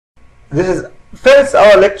This is first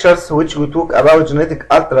our lectures which we talk about genetic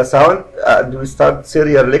ultrasound, and we start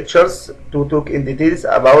serial lectures to talk in details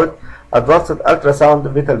about advanced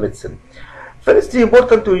ultrasound fetal medicine. First,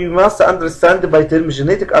 important you must understand by term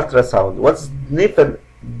genetic ultrasound. What's the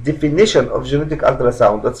definition of genetic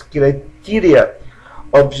ultrasound? What's criteria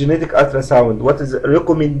of genetic ultrasound? What is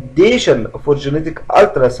recommendation for genetic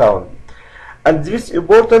ultrasound? And this is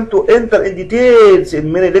important to enter in details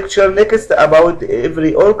in many lectures next about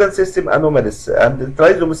every organ system anomalies and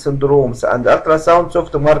trisomy syndromes and ultrasound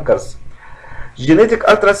soft markers. Genetic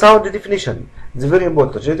ultrasound definition is very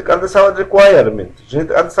important. Genetic ultrasound requirement,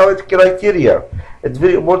 genetic ultrasound criteria. It's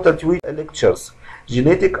very important with lectures.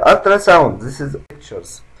 Genetic ultrasound, this is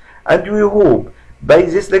lectures. And we hope by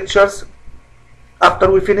these lectures,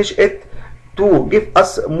 after we finish it, to give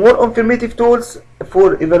us more informative tools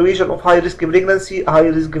for evaluation of high-risk pregnancy,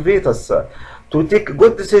 high-risk fetus, to take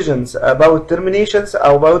good decisions about terminations,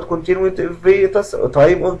 about continuing fetus,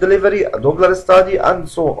 time of delivery, Doppler study, and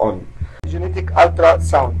so on. Genetic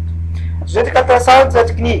ultrasound. Genetic ultrasound is a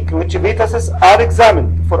technique in which fetuses are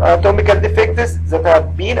examined for anatomical defects that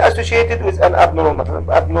have been associated with an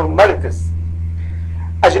abnormalities.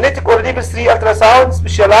 A genetic or level 3 ultrasound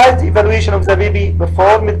specialized evaluation of the baby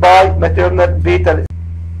performed by maternal fetal.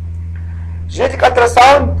 Genetic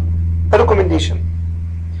ultrasound recommendation.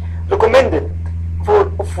 Recommended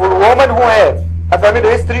for women who have a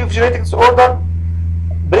family history of genetic disorder,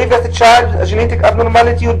 previous child genetic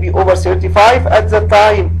abnormality will be over 35 at the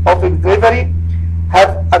time of delivery,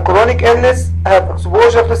 have a chronic illness, have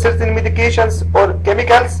exposure to certain medications or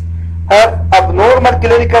chemicals, have abnormal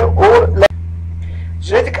clinical or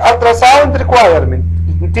genetic ultrasound requirement,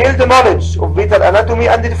 detailed knowledge of fetal anatomy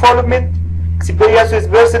and development, experience with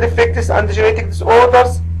birth defects and genetic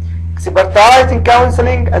disorders, expertise in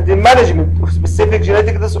counseling and the management of specific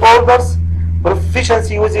genetic disorders,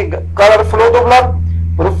 proficiency using color flow Doppler,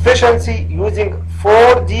 proficiency using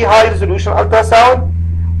 4D high resolution ultrasound.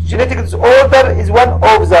 Genetic disorder is one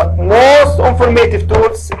of the most informative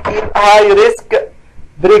tools in high risk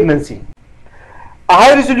pregnancy. A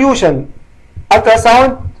high resolution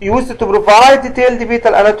ultrasound used to provide detailed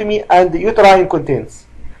fetal anatomy and uterine contents.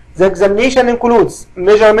 The examination includes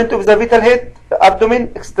measurement of the fetal head,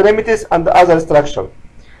 abdomen, extremities, and other structure.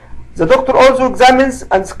 The doctor also examines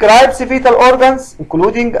and describes fetal organs,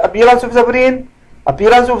 including appearance of the brain,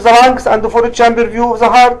 appearance of the lungs and the fourth chamber view of the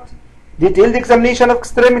heart, detailed examination of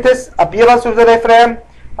extremities, appearance of the diaphragm,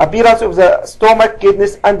 appearance of the stomach,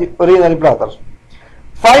 kidneys, and the urinary bladder.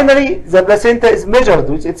 Finally, the placenta is measured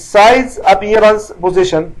with its size, appearance,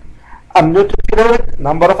 position, amniotic fluid,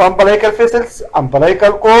 number of umbilical vessels,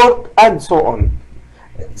 umbilical cord, and so on.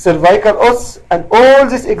 Cervical os, and all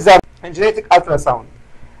this examined in genetic ultrasound.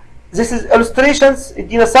 This is illustrations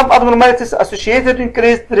in some abnormalities associated with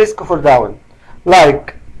increased risk for Down,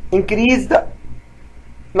 like increased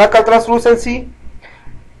knuckle translucency,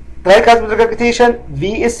 tricuspid regurgitation,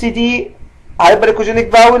 VSCD,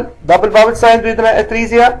 hyperechogenic bowel, double bowel sign with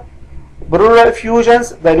atresia, pleural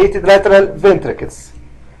effusions, dilated lateral ventricles.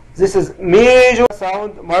 This is major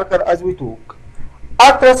sound marker as we talk.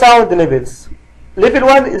 Ultrasound levels. Level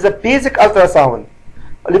 1 is a basic ultrasound.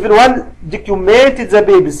 Level 1 documented the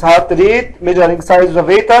baby's heart rate, measuring size of the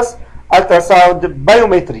fetus, ultrasound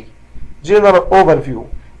biometry, general overview.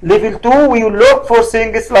 Level 2, we will look for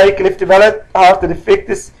things like left palate, heart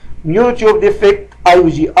defects, neurotube defect,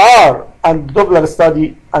 IUGR, and Doppler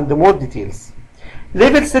study, and more details.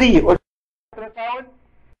 Level 3, ultrasound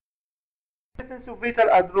of fetal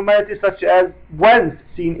abnormalities such as ones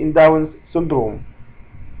seen in Down syndrome.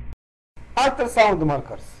 Ultrasound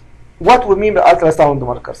markers. What we mean by ultrasound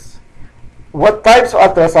markers? What types of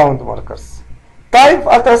ultrasound markers? Type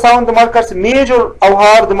ultrasound markers: major or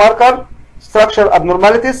hard marker, structural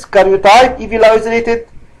abnormalities, karyotype if isolated,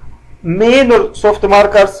 minor soft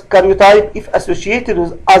markers, karyotype if associated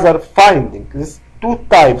with other findings. These two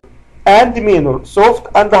types, and minor, soft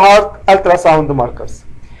and hard ultrasound markers.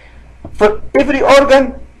 For every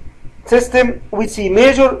organ system, we see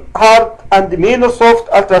major, hard, and minor soft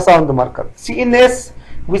ultrasound marker. CNS,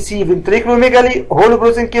 we see ventriculomegaly,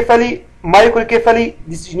 holoprosencephaly, microcephaly,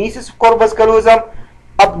 dysgenesis of corpus callosum,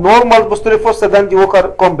 abnormal posterior fossa dandy Walker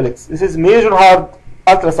complex. This is major hard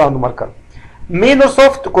ultrasound marker. Minor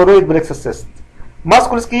soft choroid plexus cyst.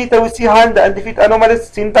 Musculoskeletal, we see hand and feet anomalies,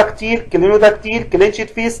 syndactyl, clinodactyl, clenched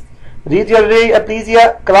fist, radial ray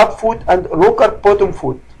aplasia, club foot, and rocker bottom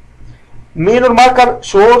foot. Minor marker,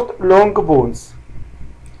 short, long bones.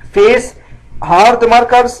 Face, hard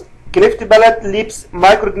markers, cleft palate, lips,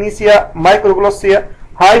 micrognesia, microglossia,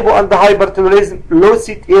 hypo and hypertelorism, low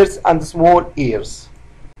seat ears, and small ears.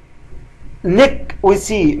 Neck, we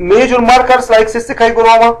see major markers like cystic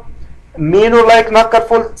hygroma, minor like knuckle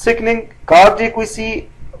fold thickening. Cardiac, we see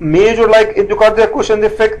major like endocardial cushion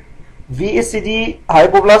defect, VSD,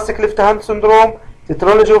 hypoplastic left hand syndrome,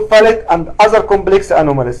 tetralogy of Fallot, and other complex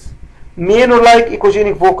anomalies. Minor like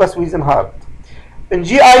echogenic focus within heart. In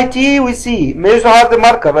GIT, we see major heart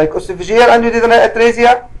marker like esophageal angiodynamic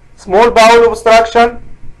atresia, small bowel obstruction,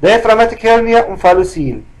 diaphragmatic hernia,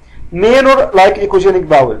 omphalocele. Minor like echogenic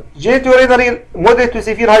bowel. Genitourinary, moderate to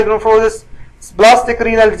severe hydronephrosis, spastic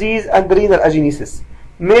renal disease, and renal agenesis.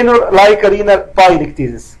 Minor like renal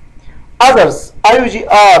pyrectasis. Others,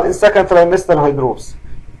 IUGR in second trimester hydrops.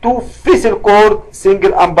 2 fissile cord,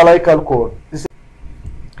 single umbilical cord. This is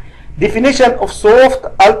definition of soft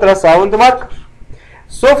ultrasound marker.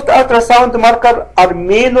 Soft ultrasound marker are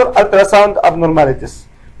minor ultrasound abnormalities,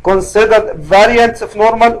 considered variants of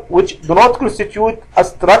normal which do not constitute a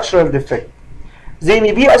structural defect. They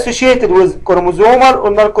may be associated with chromosomal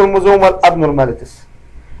or non-chromosomal abnormalities.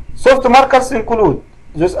 Soft markers include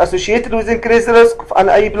those associated with increased risk of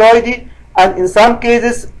aneuploidy and in some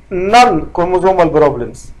cases non-chromosomal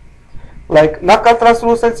problems like knuckle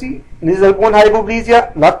translucency, nasal bone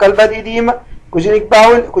hypoplasia, knuckle bud edema, echogenic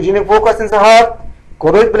bowel, echogenic focus in the heart,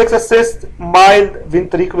 choroid plexus cyst, mild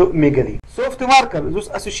ventriculomegaly. Soft marker, those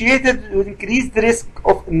associated with increased risk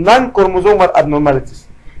of non-chromosomal abnormalities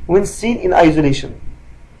when seen in isolation.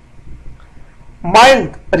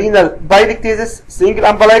 Mild renal pyrectasis, single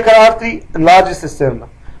umbilical artery, enlarged cisterna.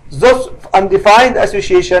 Those of undefined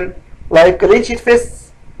association like clenched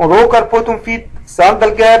fists, rocker bottom feet,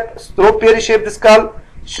 sandal gap, strawberry shaped skull,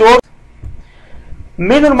 short.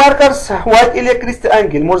 Minor markers, white iliac crest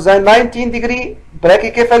angle more than 19 degree,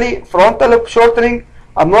 brachycephaly, frontal lobe shortening,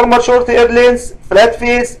 abnormal short air length, flat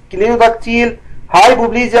face, clinodactyl,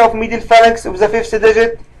 hypoplasia of middle phalanx of the fifth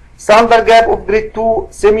digit, sandal gap of grade 2,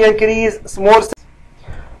 semi-increase, small.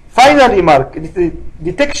 Final remark,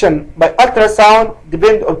 detection by ultrasound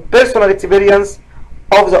depends on personal experience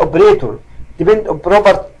of the operator, depend on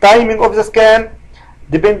proper timing of the scan,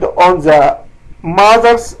 depend on the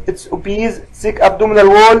mother's, its obese, thick abdominal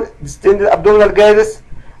wall, distended abdominal gases.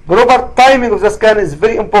 Proper timing of the scan is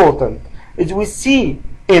very important. As we see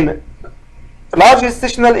in large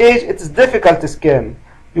gestational age, it is difficult to scan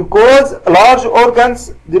because large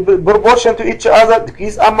organs, the proportion to each other,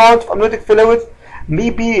 decreased amount of amniotic fluid, may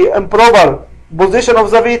be improper position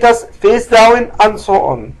of the fetus, face down, and so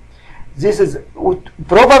on. This is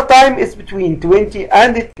proper time is between 20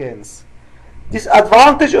 and 10 scans.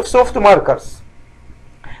 Disadvantage of soft markers.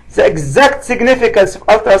 The exact significance of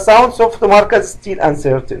ultrasound soft markers is still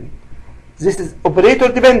uncertain. This is operator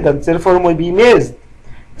dependent, therefore may be missed.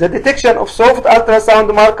 The detection of soft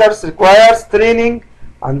ultrasound markers requires training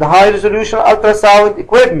and high resolution ultrasound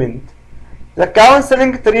equipment. The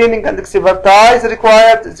counseling, training, and expertise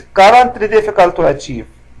required is currently difficult to achieve.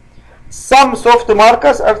 Some soft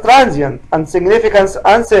markers are transient and significance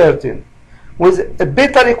uncertain. With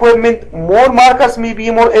better equipment, more markers may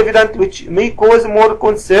be more evident, which may cause more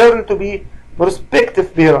concern to be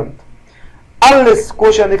prospective parent. Unless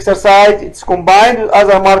caution exercise is combined with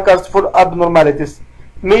other markers for abnormalities,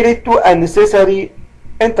 may lead to unnecessary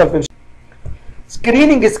intervention.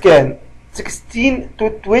 Screening scan, 16 to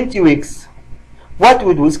 20 weeks. What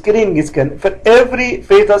we do, screening scan for every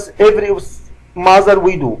fetus, every mother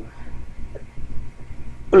we do.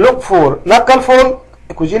 Look for knuckle fold,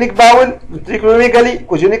 echogenic bowel, ventriculomegaly,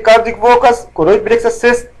 echogenic cardiac focus, choroid plexus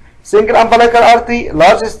cyst, single umbilical artery,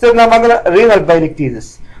 large sternal renal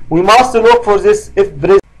pyrectasis. We must look for this if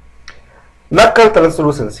present. Knuckle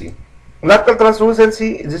translucency. Knuckle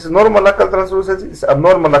translucency, this is normal knuckle translucency, this is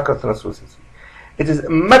abnormal knuckle translucency. It is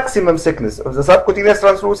maximum thickness of the subcutaneous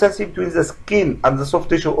translucency between the skin and the soft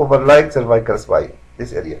tissue overlying cervical spine,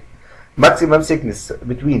 this area. Maximum thickness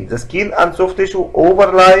between the skin and soft tissue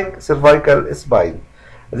overlying cervical spine.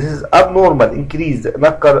 This is abnormal increased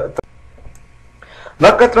knuckle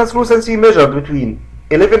translucency measured between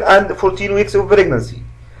 11 and 14 weeks of pregnancy.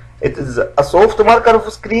 It is a soft marker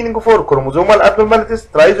of screening for chromosomal abnormalities,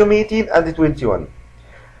 trisomy 18 and 21.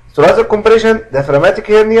 Thoracic compression, diaphragmatic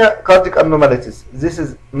hernia, cardiac abnormalities. This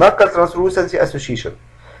is knuckle translucency association.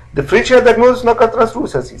 Differential diagnosis knuckle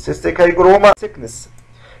translucency, cystic hygroma thickness.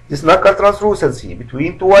 This knuckle translucency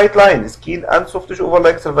between two white lines, skin and soft tissue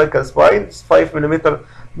overlying cervical spine, is 5 mm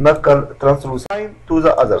knuckle translucency to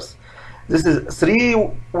the others. This is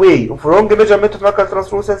 3-way of wrong measurement of knuckle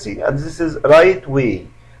translucency, and this is right way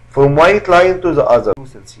from white line to the other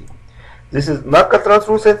translucency. This is knuckle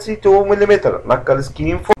translucency 2 mm, knuckle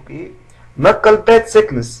skin fold, knuckle pad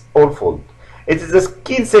thickness or fold. It is the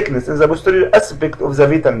skin thickness in the posterior aspect of the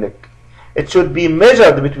fetal neck. It should be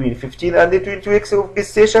measured between 15 and 20 weeks of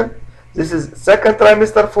gestation. This is second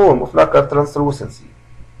trimester form of knuckle translucency.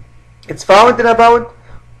 It's found in about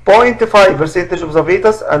 0.5% of the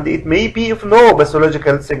fetus, and it may be of no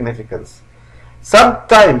pathological significance.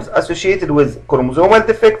 Sometimes associated with chromosomal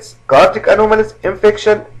defects, cardiac anomalies,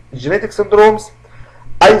 infection, genetic syndromes,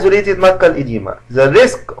 isolated knuckle edema. The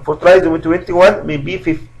risk for trisomy 21 may be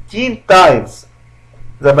 15 times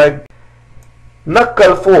the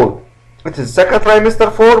knuckle fold. It is second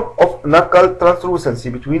trimester form of knuckle translucency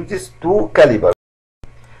between these two calibers.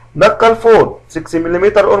 Knuckle fold 6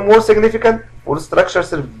 mm or more significant. For structure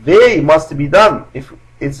survey must be done. If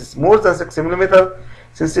it's more than 6 mm,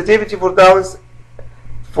 sensitivity for Downs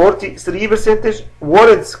 43%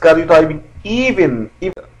 warrants karyotyping even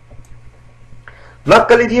if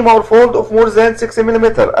knuckle edema or fold of more than 6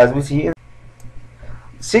 mm, as we see in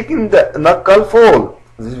second knuckle fold.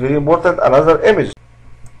 This is very important. Another image.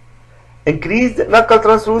 Increased knuckle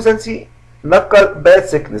translucency, knuckle bed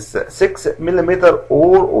thickness 6 mm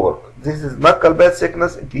or over. This is knuckle bed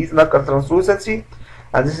thickness, increased knuckle translucency,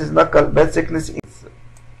 and this is knuckle bed thickness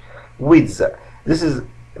width. This is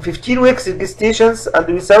 15 weeks gestations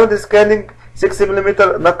and without scanning 6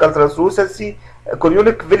 mm knuckle translucency. A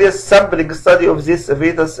chorionic villus sampling study of this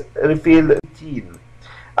fetus revealed 18.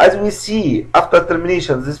 As we see, after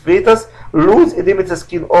termination, this fetus lose edematous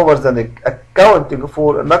skin over the neck, accounting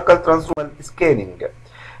for knuckle translucency scanning.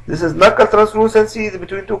 This is knuckle translucency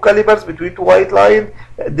between two calibers, between two white line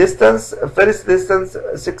distance. First distance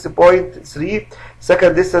 6.3,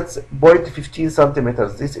 second distance 0.15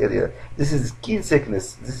 centimeters. This area. This is skin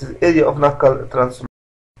thickness. This is area of knuckle translucency.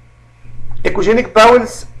 Echogenic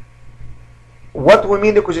bowels. What we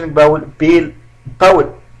mean echogenic bowel? Pale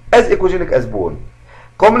bowel, as echogenic as bone.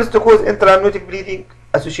 Commonest to cause intra-amniotic bleeding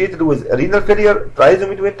associated with renal failure,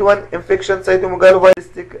 trisomy 21, infection,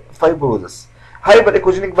 cytomegalovirus, fibrosis.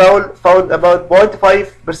 Hyperechogenic bowel found about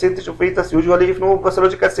 0.5% of fetus, usually if no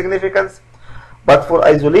pathological significance. But for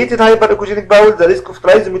isolated hyperechogenic bowel, the risk of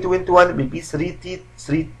trisomy 21 may be three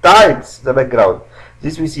times the background.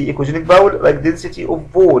 This we see echogenic bowel like density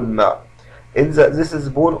of bone. This is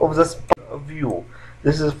bone of the spine view.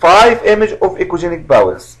 This is 5 image of echogenic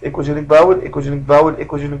bowels. Echogenic bowel, echogenic bowel,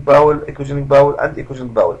 echogenic bowel, echogenic bowel, and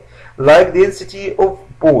echogenic bowel. Like density of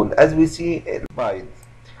bone, as we see in mind.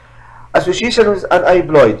 Association with an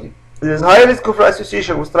aneuploidy. There is high risk for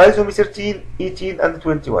association with trisomy 13, 18, and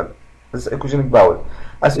 21. This is echogenic bowel.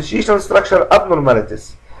 Association with structural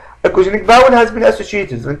abnormalities. Echogenic bowel has been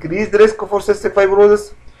associated with increased risk for cystic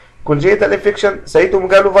fibrosis, congenital infection,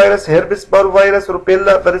 cytomegalovirus, herpes parvovirus,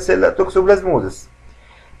 rubella, varicella, toxoplasmosis.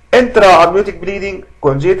 Intra-amniotic bleeding,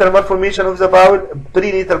 congenital malformation of the bowel,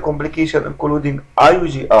 prenatal complication including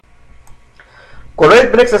IUGR.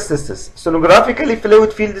 Choroid plexus cystis. Sonographically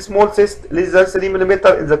fluid-filled small cyst less than 3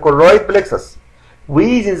 mm in the choroid plexus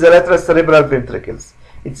within the lateral cerebral ventricles.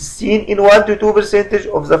 It's seen in 1 to 2%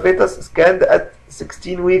 of the fetus scanned at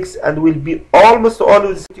 16 weeks and will be almost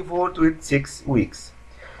always 24 to 26 weeks.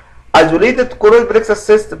 Isolated choroid plexus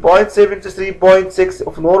cyst 0.7 to 3.6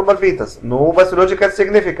 of normal fetus, no pathological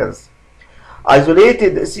significance.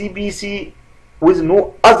 Isolated CBC with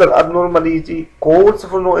no other abnormality calls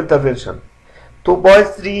for no intervention.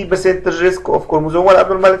 2.3% risk of chromosomal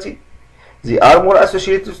abnormality. They are more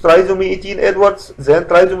associated with trisomy 18 Edwards than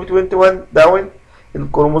trisomy 21 Down. In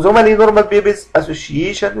chromosomally normal babies,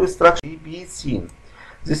 association with structure may be seen.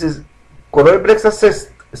 This is choroid plexus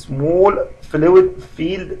cyst, small fluid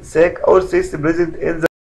filled sac or cyst present in the.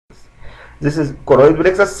 This is choroid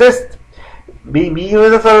plexus cyst, may be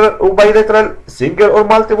unilateral or bilateral, single or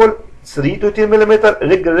multiple, 3 to 10 mm,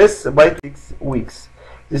 regress by 6 weeks.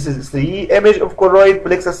 This is 3 image of choroid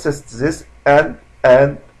plexus cyst. This and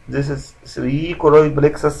this is 3 choroid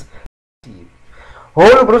plexus.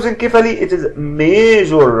 Whole prosencephaly, it is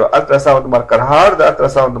major ultrasound marker. Hard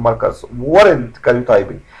ultrasound markers warrant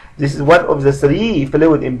karyotyping. This is one of the 3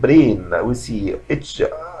 fluid in brain. We see H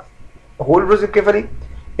whole prosencephaly,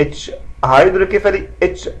 H hydrocephaly,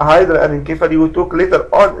 H hydranencephaly. We talk later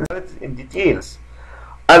on in details.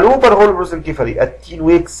 A lobar whole prosencephaly at 10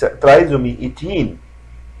 weeks, trisomy 18,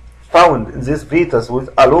 found in this fetus with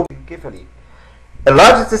a lobar prosencephaly. A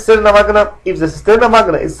large cisterna magna. If the cisterna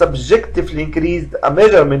magna is subjectively increased, a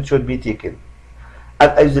measurement should be taken.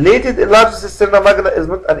 An isolated enlarged cisterna magna is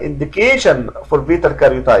not an indication for fetal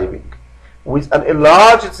karyotyping. With an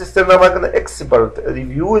enlarged cisterna magna, expert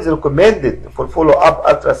review is recommended for follow-up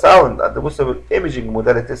ultrasound and possible imaging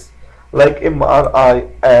modalities like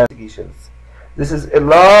MRI and investigations. This is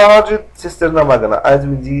enlarged cisterna magna, as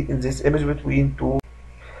we see in this image between two.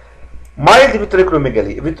 Mild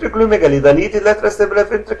ventriculomegaly. Ventriculomegaly, dilated lateral cerebral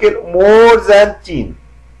ventricle more than 10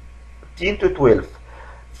 to 12.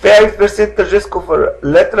 5% risk for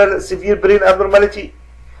lateral severe brain abnormality.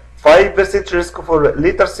 5% risk for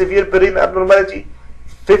later severe brain abnormality.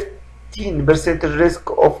 15% risk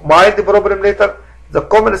of mild problem later. The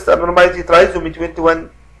commonest abnormality trisomy 21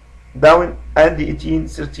 down and 18,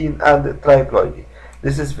 13 and triploidy.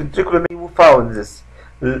 This is ventriculomegaly. We found this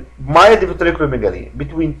mild ventriculomegaly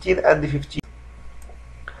between 10 and 15.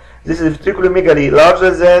 This is ventriculomegaly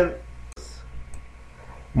larger than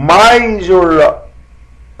major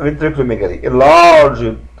ventriculomegaly,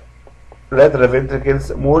 large lateral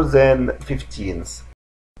ventricles more than 15.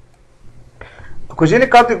 Echogenic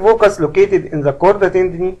cardiac vocus located in the chorda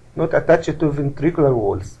tendineae, not attached to ventricular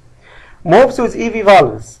walls. Moves with EV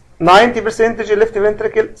valves. 90% left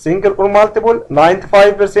ventricle, single or multiple.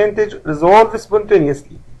 95% resolve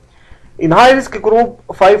spontaneously. In high risk group,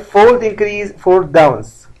 5-fold increase for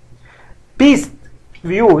downs. Best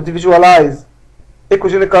view to visualize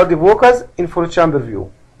echogenic cardiac vocus in 4-chamber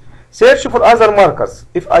view. Search for other markers.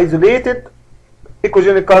 If isolated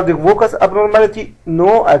echogenic cardiac vocus abnormality,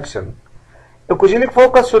 no action. Echogenic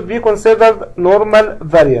focus should be considered normal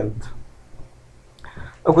variant.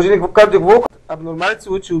 Echogenic cardiac vocus abnormalities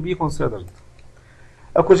which will be considered.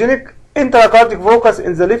 Echogenic intracardiac vocus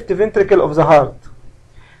in the left ventricle of the heart.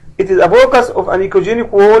 It is a vocus of an echogenic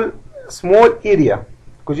wall small area.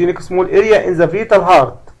 Echogenic small area in the fetal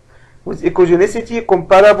heart with echogenicity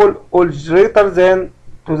comparable or greater than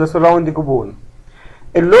to the surrounding bone.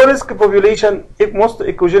 In low risk population, most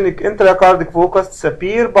echogenic intracardiac vocus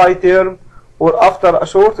disappear by term or after a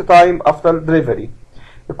short time after delivery.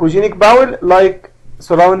 Echogenic bowel like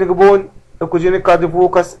surrounding bone, echogenic cardiac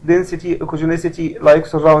vocus density, echogenicity like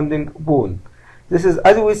surrounding bone. This is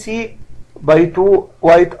as we see by 2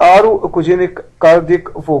 white arrow echogenic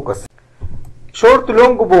cardiac vocus. Short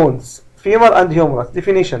long bones, femur and humerus.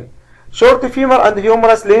 Definition. Short femur and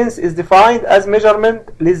humerus length is defined as measurement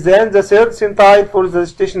less than the third centile for the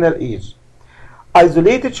gestational age.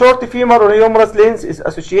 Isolated short femur or humerus length is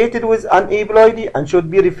associated with aneuploidy and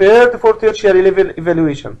should be referred for tertiary level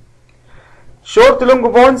evaluation. Short long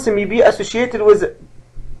bones may be associated with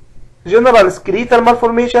general skeletal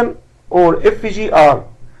malformation or FGR.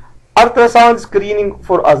 Ultrasound screening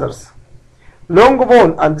for others. Long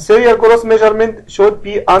bone and serial growth measurement should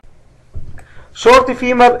be short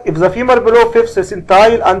femur. If the femur below 5th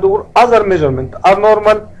centile and or other measurement are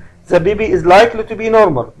normal, the baby is likely to be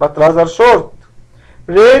normal, but rather short.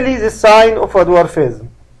 Rarely the sign of a dwarfism.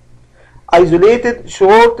 Isolated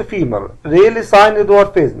short femur, rarely sign of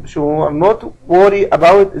dwarfism. Should not worry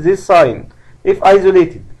about this sign if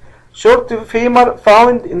isolated. Short femur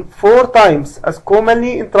found in 4 times as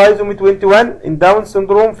commonly in trisomy 21 in Down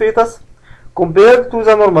syndrome fetus compared to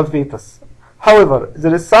the normal fetus. However,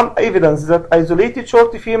 there is some evidence that isolated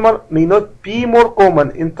short femur may not be more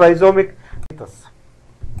common in trisomic fetus.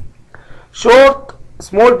 Short,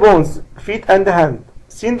 small bones, feet and hand.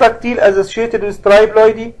 Syndactyl associated with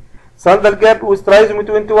triploidy, sandal gap with trisomy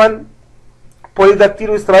 21,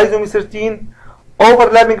 polydactyl with trisomy 13,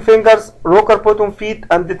 overlapping fingers, rocker bottom feet,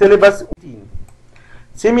 and the talibus 18.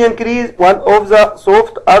 Semi-increase, one of the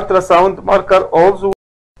soft ultrasound marker of the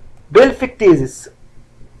pelvic thesis,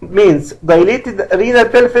 means dilated renal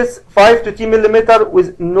pelvis 5 to 10 mm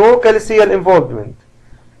with no calcial involvement.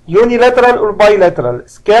 Unilateral or bilateral.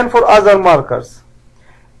 Scan for other markers.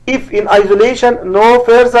 If in isolation, no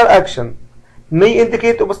further action. May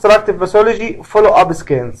indicate obstructive pathology. Follow-up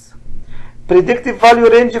scans. Predictive value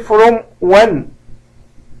range from 1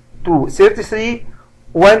 to 33,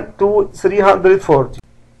 1 to 340.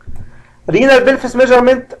 Renal pelvis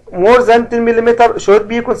measurement more than 10 mm should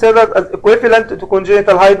be considered as equivalent to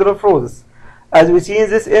congenital hydronephrosis. As we see in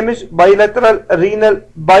this image, bilateral renal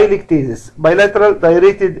bilectasis, bilateral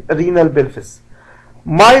dilated renal pelvis.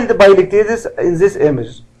 Mild bilectasis in this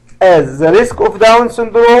image, as the risk of Down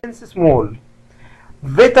syndrome is small.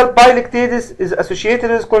 Fetal bilectasis is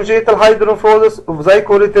associated with congenital hydronephrosis of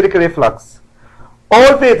zygomatic reflux.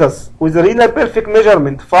 All fetus with renal pelvic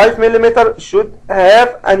measurement 5 mm should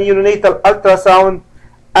have a neonatal ultrasound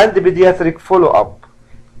and pediatric follow-up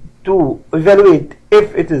to evaluate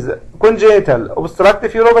if it is congenital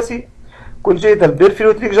obstructive uropathy, congenital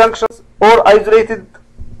peripheral junctions, or isolated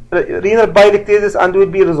renal bilectasis and will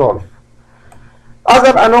be resolved.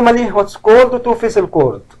 Other anomaly, what's called two-facial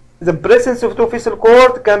cord. The presence of two-facial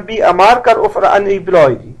cord can be a marker of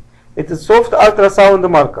aneuploidy. It is soft ultrasound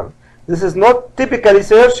marker. This is not typically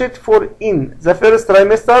searched for in the first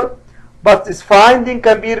trimester, but this finding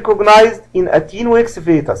can be recognized in a teen weeks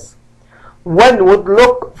fetus. One would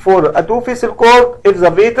look for a two-facial cord if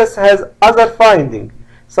the fetus has other findings,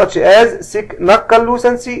 such as thick knuckle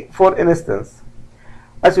lucency, for instance.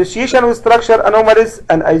 Association with structure anomalies,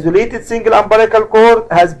 an isolated single umbilical cord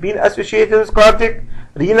has been associated with cardiac,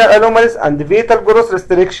 renal anomalies, and fetal growth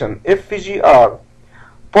restriction, FGR.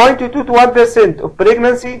 0.2 to 1% of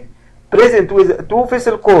pregnancy present with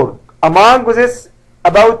two-facial cord. Among this,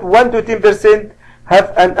 about 1 to 10%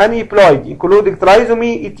 have an aneuploidy, including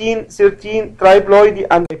trisomy 18, 13, triploidy,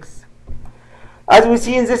 and X. As we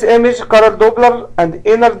see in this image, coral Doppler and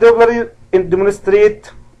inner Doppler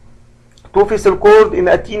demonstrate two-facial cord in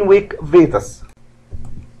a teen-week fetus.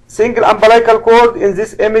 Single umbilical cord in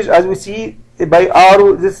this image, as we see by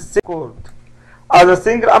arrow, this is cord. As a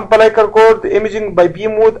single umbilical cord imaging by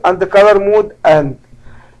beam mode and the color mode and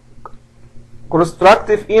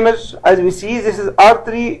constructive image, as we see, this is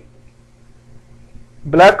artery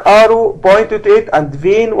black arrow 0.28 and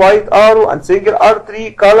vein white arrow and single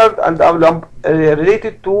artery colored and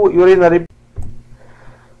related to urinary.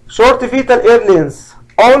 Short fetal air length.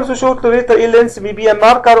 Also, short fetal air length may be a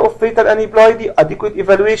marker of fetal aneuploidy. Adequate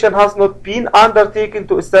evaluation has not been undertaken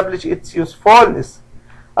to establish its usefulness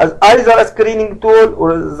as either a screening tool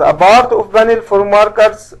or as a part of panel for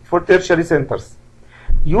markers for tertiary centers.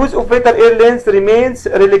 Use of fetal air length remains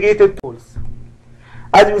relegated to tools.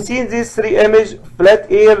 As we see in these three images,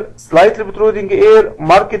 flat air, slightly protruding air,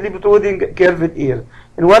 markedly protruding curved air,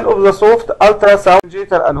 in one of the soft ultrasound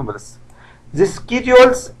genital anomalies. This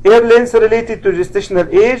schedules air length related to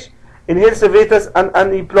gestational age in healthy fetus and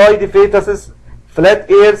aneuploid fetuses,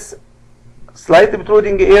 flat airs, slightly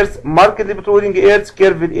protruding airs, markedly protruding airs,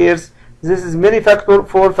 curved airs. This is many factor,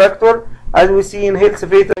 4 factor, as we see in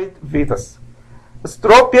healthy fetus.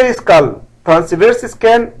 Stroke periskull, transverse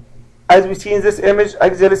scan, as we see in this image,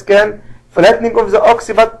 axial scan, flattening of the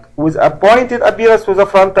occiput with a pointed appearance to the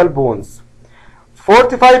frontal bones.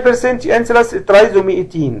 45% incidence trisomy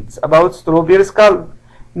 18, it's about stroke periskull,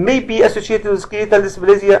 may be associated with skeletal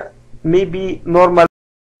dysplasia, may be normal.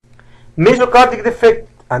 Major cardiac defect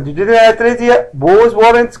and uterine atresia both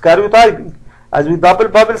warrants karyotyping, as we double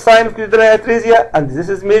bubble sign of uterine atresia, and this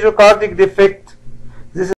is major cardiac defect.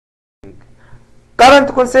 This is current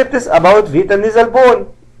concepts about fetal nasal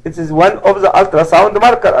bone. It is one of the ultrasound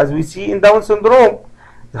marker, as we see in Down syndrome.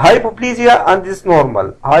 Hypoplasia and this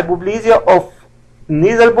normal. Hypoplasia of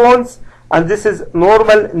nasal bones, and this is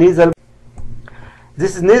normal nasal.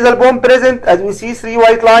 This is nasal bone present, as we see 3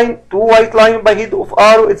 white line, 2 white line by head of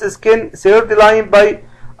arrow, it's a skin, 3rd line by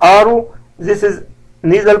arrow, this is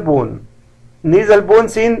nasal bone. Nasal bone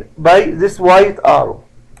seen by this white arrow.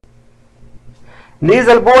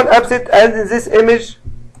 Nasal bone absent, and in this image,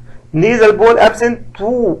 nasal bone absent, 2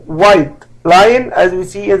 white line, as we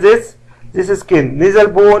see in this is skin, nasal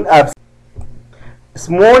bone absent.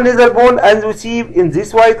 Small nasal bone, as we see in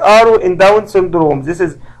this white arrow in Down syndrome, this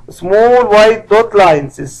is small white dot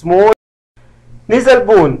lines, is small nasal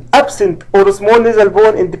bone absent or small nasal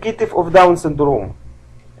bone indicative of Down syndrome.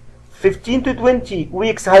 15 to 20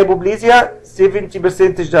 weeks hypoplasia,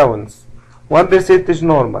 70% Downs, 1%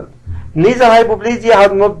 normal. Nasal hypoplasia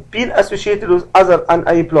has not been associated with other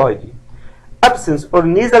aneuploidy. Absence or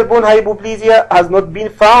nasal bone hypoplasia has not been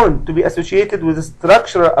found to be associated with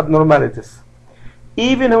structural abnormalities.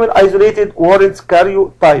 Even when isolated, warrants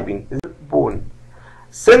karyotyping. Bone,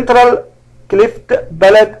 central cleft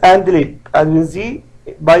palate and lip, as we see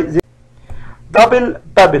by the double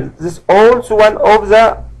bubble. This is also one of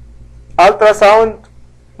the ultrasound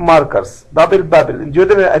markers. Double bubble,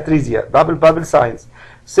 duodenal atresia, double bubble signs.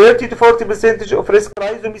 30 to 40% of risk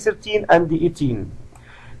trisomy 13 and 18.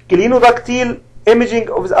 Clinodactyl imaging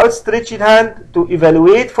of the outstretched hand to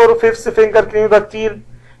evaluate for 5th finger clinodactyl.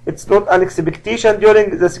 It's not an expectation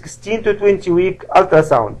during the 16 to 20 week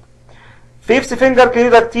ultrasound. 5th finger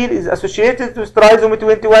clinodactyl is associated with trisomy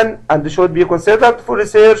 21 and should be considered for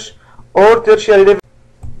research or tertiary level.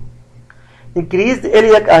 Increased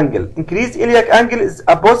iliac angle. Increased iliac angle is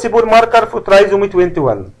a possible marker for trisomy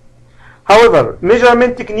 21. However,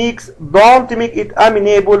 measurement techniques don't make it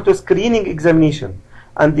amenable to screening examination,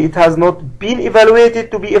 and it has not been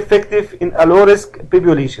evaluated to be effective in a low-risk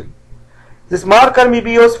population. This marker may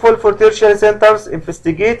be useful for tertiary centers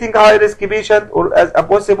investigating high-risk patients or as a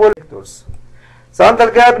possible vectors.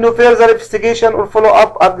 Sandal gap, no further investigation or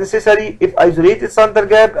follow-up are necessary if isolated sandal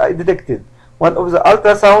gap is detected, one of the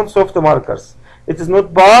ultrasound soft markers. It is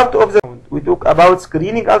not part of the we talked about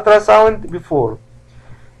screening ultrasound before.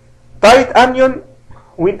 Tight amnion,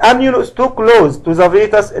 when amnion is too close to the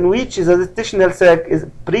fetus in which the gestational sac is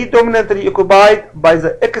predominantly occupied by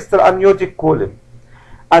the extra amniotic column,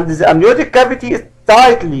 and the amniotic cavity is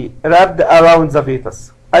tightly wrapped around the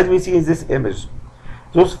fetus. as we see in this image.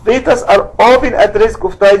 Those fetus are often at risk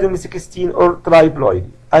of trisomy 16 or triploidy,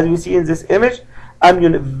 as we see in this image.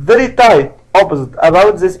 And very tight opposite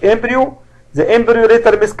about this embryo. The embryo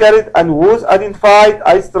later miscarried and was identified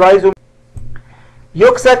as trisomy.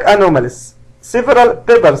 Yolk sac anomalies. Several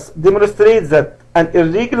papers demonstrate that an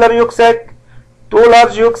irregular yolk sac, too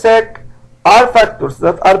large yolk sac, are factors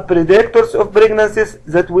that are predictors of pregnancies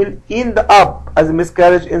that will end up as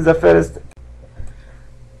miscarriage in the first.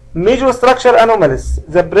 Major structure anomalies.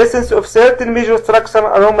 The presence of certain major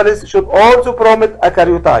structural anomalies should also prompt a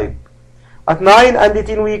karyotype. At 9 and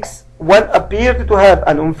 10 weeks, one appeared to have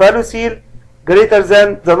an omphalocele greater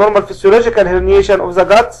than the normal physiological herniation of the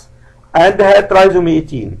guts and had trisomy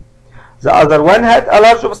 18. The other one had a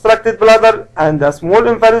large obstructed bladder and a small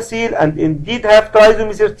omphalocele and indeed have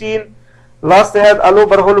trisomy 13. Last had a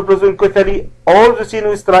lobar holoprosencephaly, also seen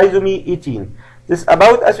with trisomy 18. This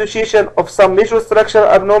about association of some major structural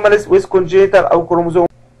anomalies with congenital or chromosome.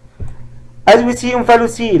 As we see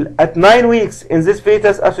omphalocele at 9 weeks in this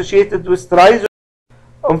fetus associated with trisomy.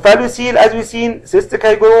 Omphalocele, as we seen, cystic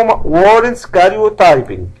hygroma warrants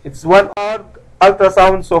karyotyping. It's one-hour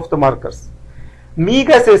ultrasound soft markers.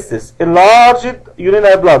 Megacystis, enlarged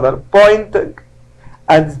urinary bladder, pointing,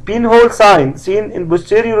 and pinhole sign seen in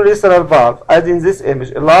posterior urethral valve, as in this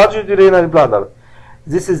image, enlarged urinary bladder.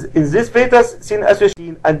 This is in this fetus seen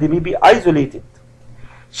associated and may be isolated.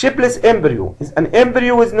 Shapeless embryo is an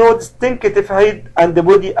embryo with no distinctive head and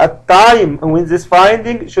body at time when this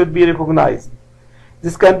finding should be recognized.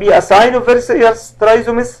 This can be a sign of very serious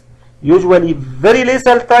trisomies, usually very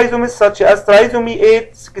lethal trisomies such as trisomy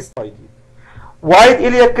 8, 16. Wide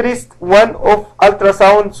iliac crest, one of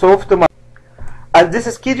ultrasound soft marker. And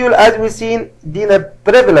this schedule, as we seen, denotes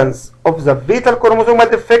prevalence of the fetal chromosomal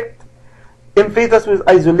defect in fetus with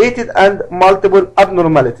isolated and multiple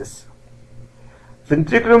abnormalities.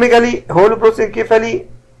 Ventriculomegaly, holoprosencephaly,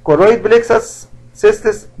 choroid plexus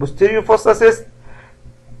cystis, posterior fossa cyst,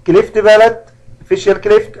 cleft palate, facial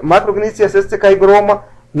cleft, macrognesia, cystic hygroma,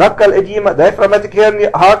 knuckle edema, diaphragmatic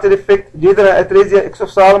hernia, heart defect, jadral atresia,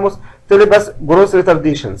 exophthalmos, talibus, growth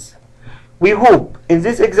retardations. We hope in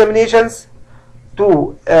these examinations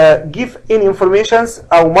to give any information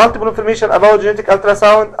or multiple information about genetic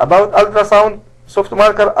ultrasound, about ultrasound soft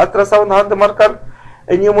marker, ultrasound hand marker,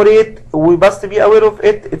 enumerate. We must be aware of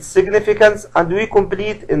it, its significance, and we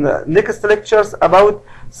complete in the next lectures about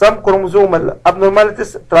some chromosomal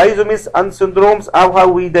abnormalities, trisomies, and syndromes, and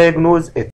how we diagnose it.